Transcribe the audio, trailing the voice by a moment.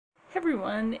Hey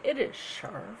everyone, it is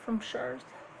Char from Char's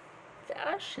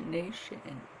Fashion Nation,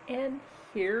 and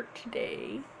here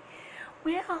today,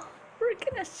 well, we're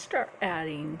gonna start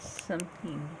adding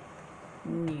something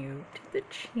new to the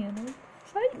channel.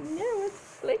 So I know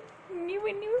it's like new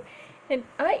and new, and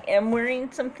I am wearing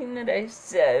something that I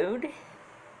sewed.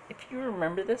 If you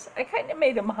remember this, I kind of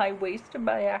made them high-waisted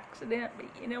by accident, but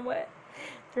you know what?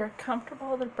 They're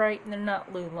comfortable, they're bright, and they're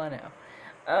not Lululemon.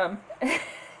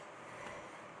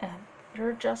 And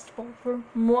they're adjustable for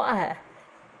moi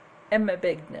and my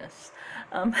bigness.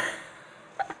 Which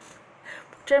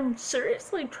I'm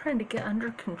seriously trying to get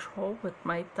under control with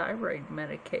my thyroid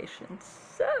medications.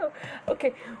 So,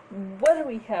 okay, what do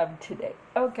we have today?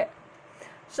 Okay,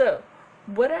 so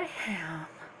what I have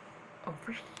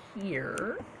over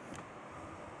here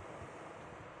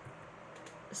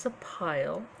is a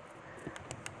pile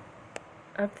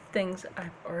of things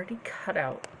I've already cut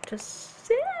out to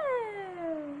sew.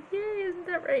 Yay, isn't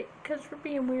that right? Because we're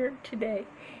being weird today.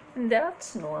 And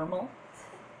that's normal.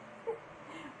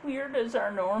 Weird is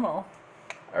our normal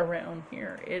around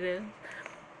here. It is.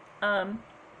 I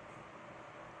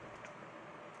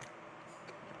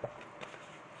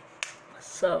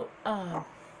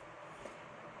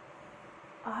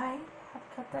have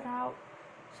cut that out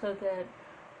so that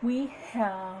we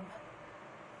have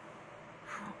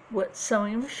what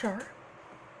Sewing with Char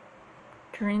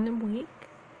during the week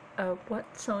of what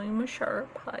Sewing with Char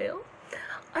pile.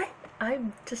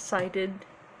 I've decided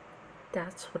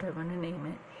that's what I want to name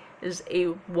it, is a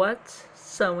What's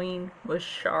Sewing with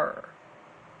Char.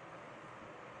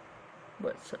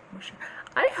 What's Sewing with Char.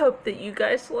 I hope that you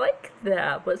guys like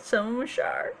that, What's Sewing with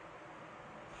Char.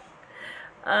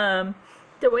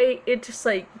 The way it just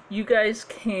like you guys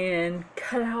can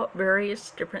cut out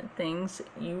various different things that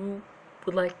you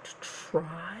would like to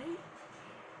try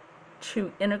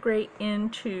to integrate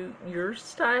into your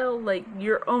style, like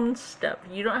your own stuff.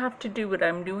 You don't have to do what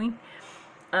I'm doing,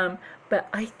 but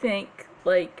I think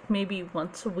like maybe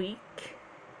once a week,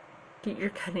 get your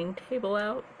cutting table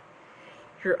out,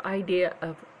 your idea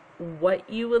of what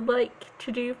you would like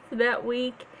to do for that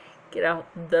week, get out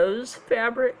those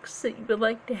fabrics that you would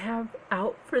like to have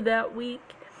out for that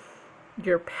week,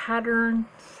 your patterns,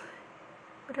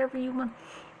 whatever you want,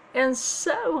 and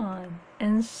so on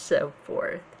and so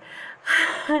forth.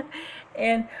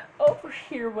 And over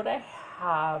here, what I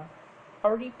have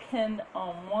already pinned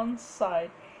on one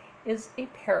side is a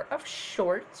pair of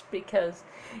shorts, because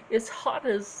it's hot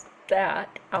as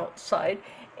that outside,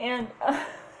 and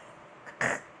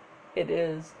it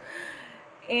is.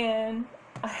 And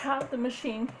I have the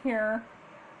machine here.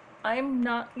 I'm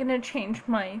not gonna change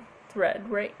my thread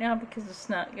right now because it's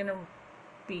not gonna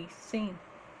be seen.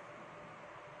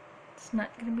 It's not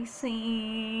gonna be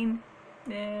seen.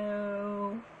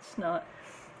 No, it's not.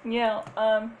 Yeah,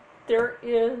 there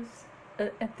is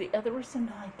the other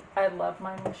reason I love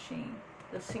my machine,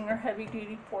 the Singer Heavy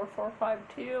Duty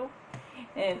 4452,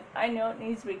 and I know it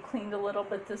needs to be cleaned a little,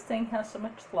 but this thing has so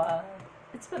much love.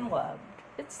 It's been loved.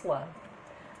 It's loved.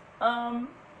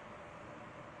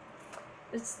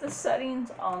 It's the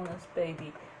settings on this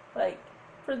baby. Like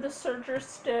for the serger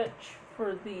stitch,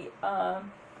 for the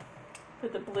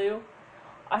blue,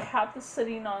 I have this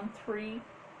sitting on 3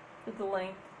 for the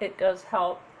length. It does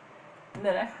help. And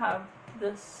then I have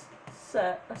this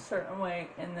set a certain way,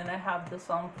 and then I have this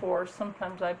on 4.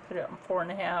 Sometimes I put it on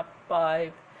 4.5,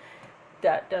 5.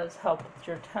 That does help with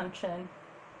your tension.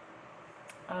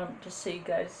 Just so you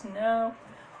guys know,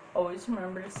 always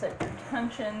remember to set your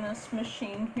tension. This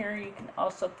machine here, you can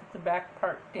also put the back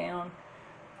part down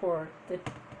for the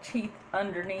teeth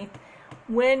underneath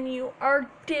when you are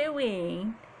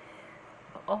doing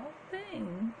all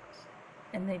things.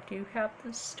 And they do have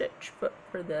the stitch foot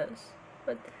for this.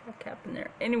 What the heck happened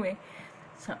there? Anyway,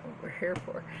 that's not what we're here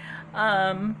for.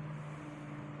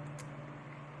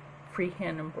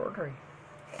 Freehand embroidery.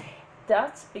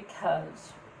 That's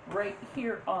because right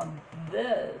here on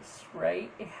this,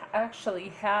 right, it actually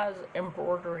has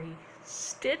embroidery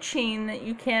stitching that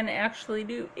you can actually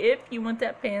do if you want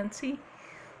that fancy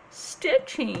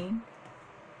stitching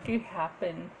to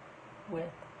happen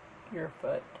with your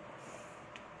foot.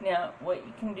 Now, what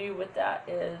you can do with that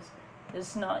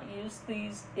is not use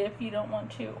these if you don't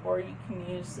want to, or you can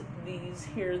use these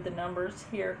here, the numbers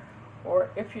here, or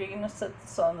if you're going to set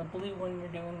this on the blue when you're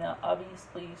doing that,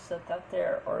 obviously you set that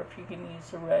there, or if you can use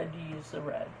the red, you use the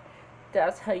red.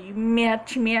 That's how you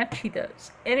matchy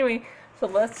those. Anyway, so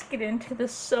let's get into the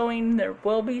sewing. There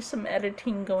will be some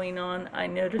editing going on. I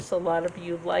notice a lot of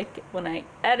you like it when I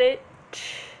edit.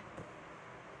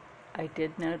 I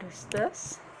did notice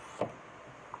this.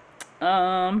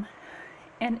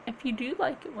 And if you do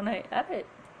like it when I edit,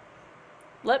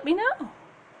 let me know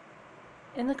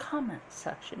in the comments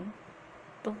section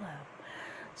below.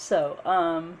 So,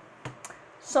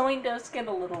 sewing does get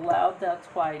a little loud. That's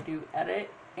why I do edit.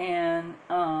 And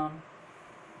I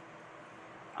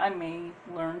may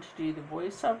learn to do the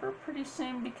voiceover pretty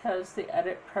soon, because the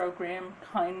edit program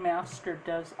KindMaster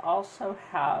does also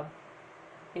have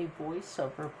a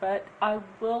voiceover, but I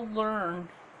will learn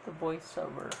the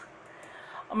voiceover.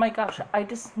 Oh my gosh, I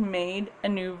just made a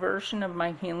new version of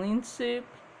my healing soup.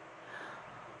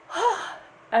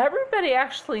 Everybody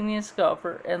actually needs to go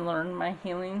over and learn my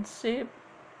healing soup.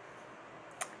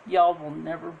 Y'all will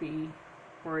never be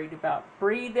worried about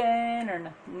breathing or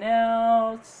nothing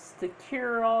else. The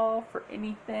cure-all for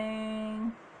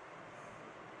anything.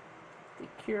 The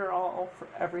cure-all for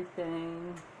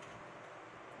everything.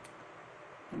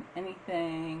 And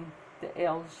anything that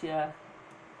ails you.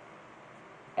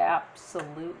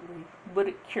 Absolutely. Would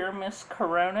it cure Miss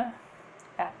Corona?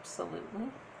 Absolutely.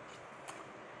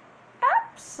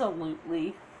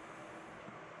 Absolutely.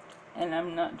 And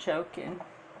I'm not joking.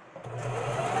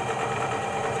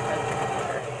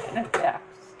 In a back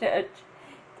stitch,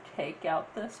 take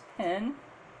out this pin.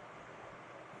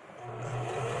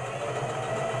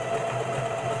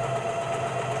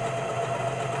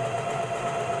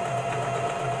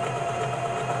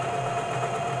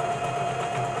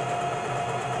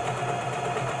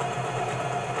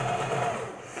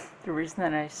 The reason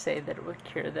that I say that it would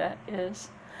cure that is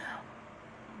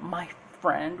my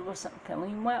friend wasn't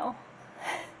feeling well.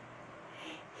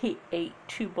 He ate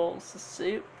 2 bowls of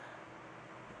soup.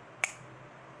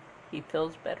 He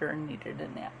feels better and needed a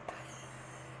nap.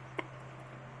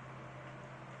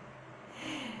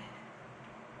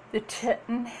 The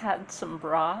kitten had some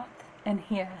broth and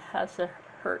he has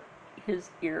his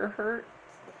ear hurts.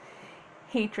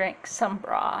 He drank some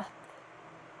broth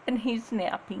and he's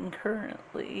napping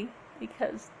currently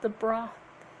because the broth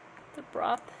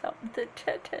helped the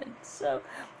kitten. So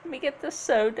let me get this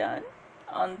sew done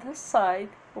on this side.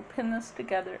 We'll pin this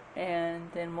together and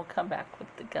then we'll come back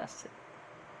with the gusset.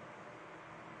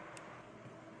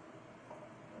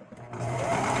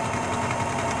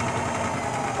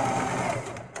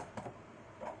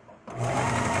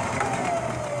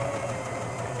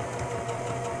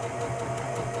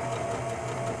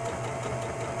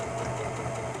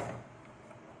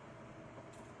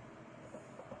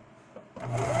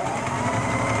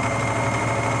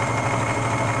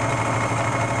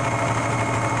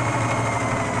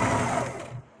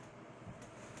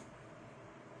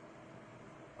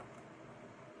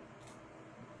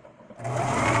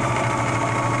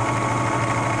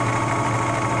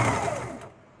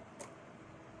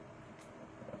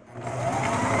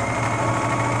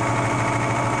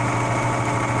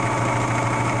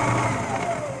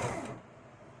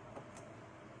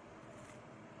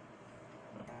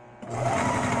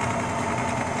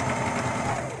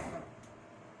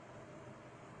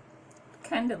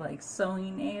 Kind of like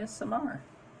sewing ASMR.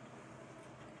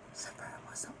 Except for I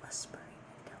wasn't whispering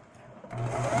until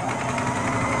now.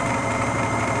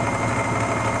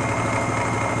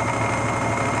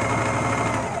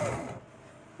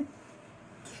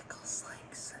 Giggles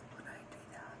like it when I do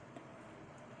that.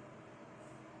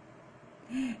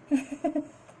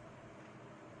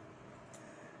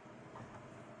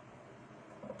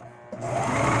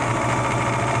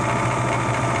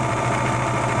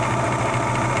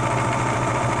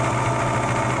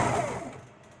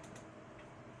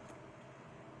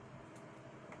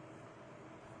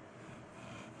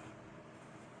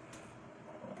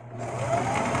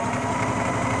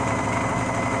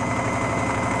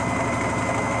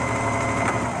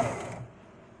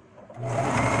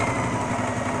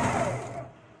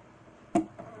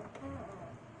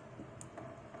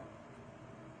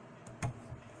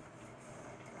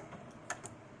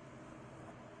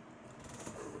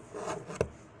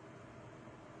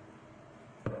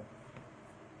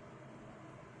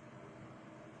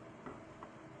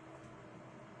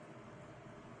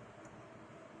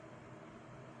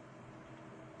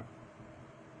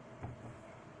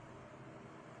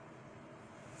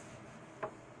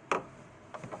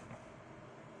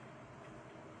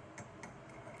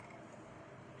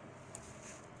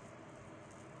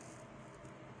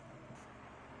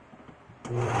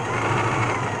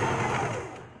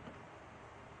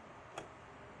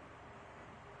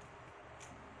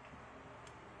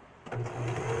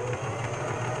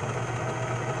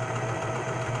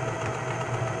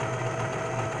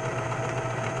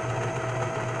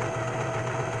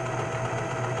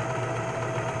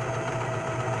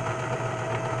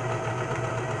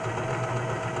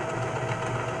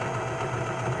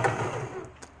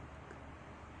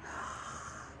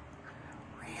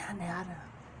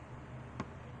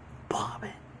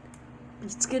 bobbin.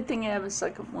 It's a good thing I have a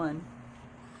second one.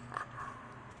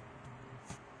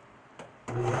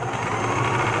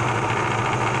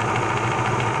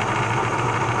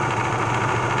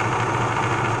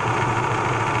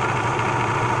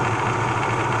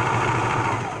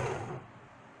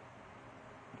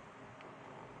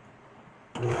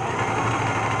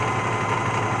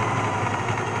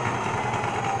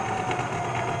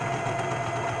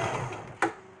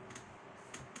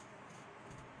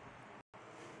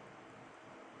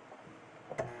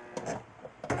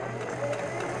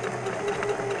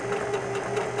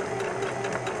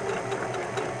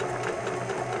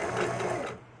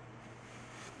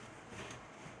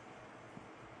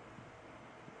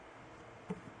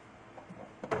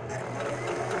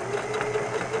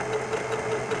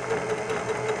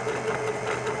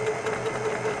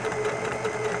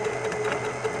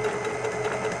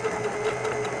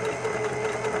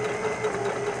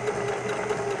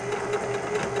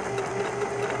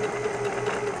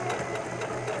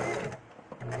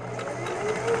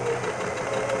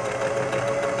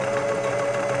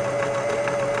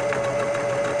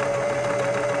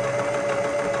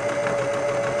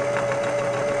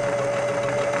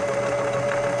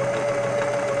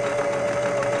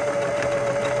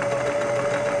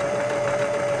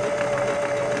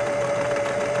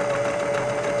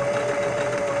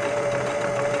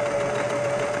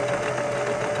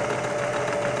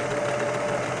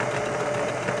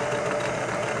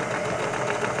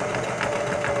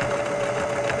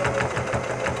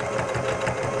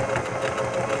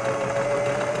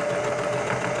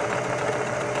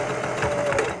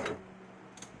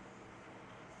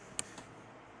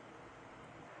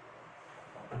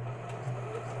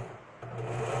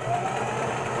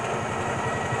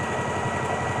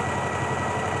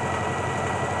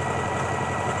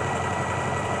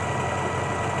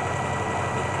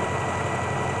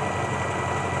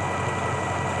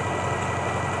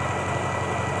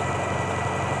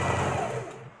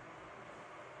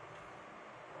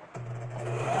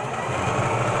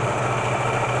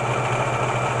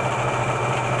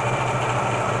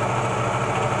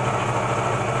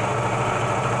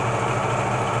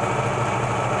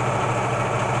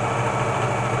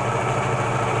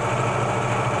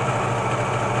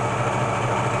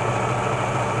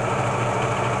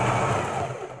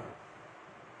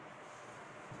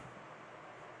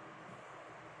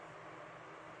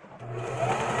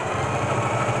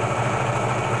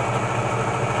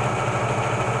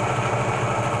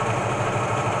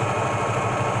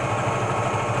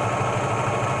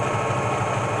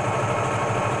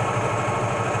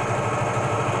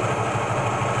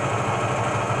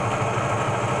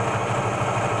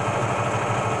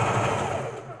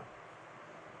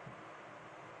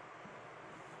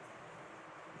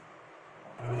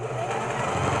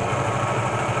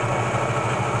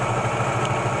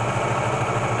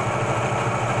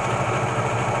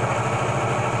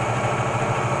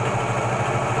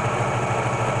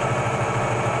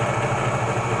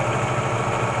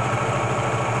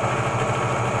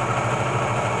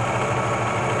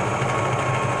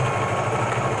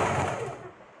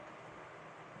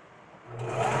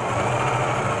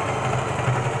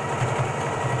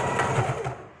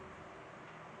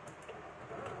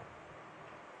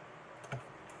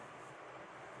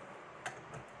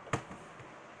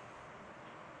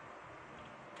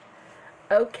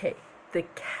 Okay, the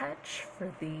catch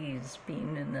for these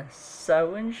being in the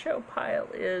sew and show pile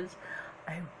is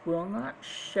I will not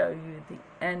show you the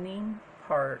ending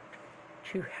part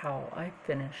to how I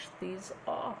finish these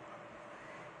off.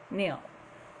 Now,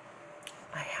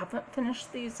 I haven't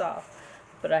finished these off,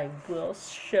 but I will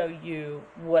show you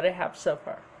what I have so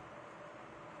far.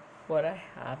 What I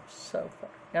have so far.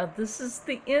 Now, this is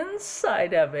the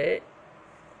inside of it,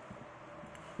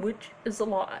 which is a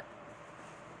lot.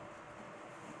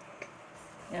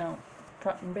 Now,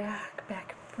 front and back,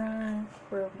 back and front,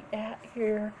 where are we at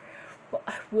here? Well,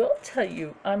 I will tell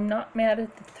you, I'm not mad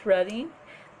at the threading.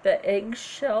 The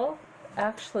eggshell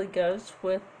actually goes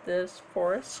with this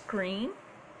forest screen.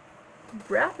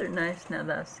 Rather nice. Now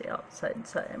that's the outside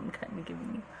side. I'm kind of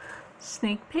giving you a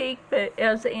sneak peek, but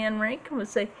as Anne Rankin would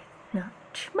say, not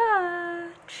too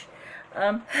much.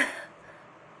 Not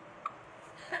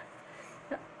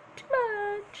too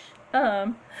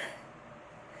much.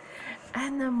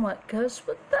 And then what goes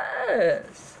with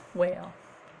this? Well,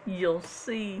 you'll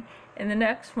see in the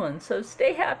next one. So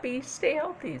stay happy, stay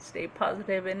healthy, stay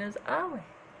positive, and as always,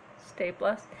 stay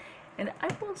blessed. And I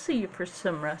will see you for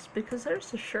some rest because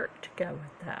there's a shirt to go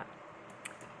with that.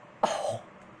 Oh,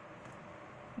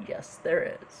 yes, there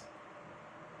is.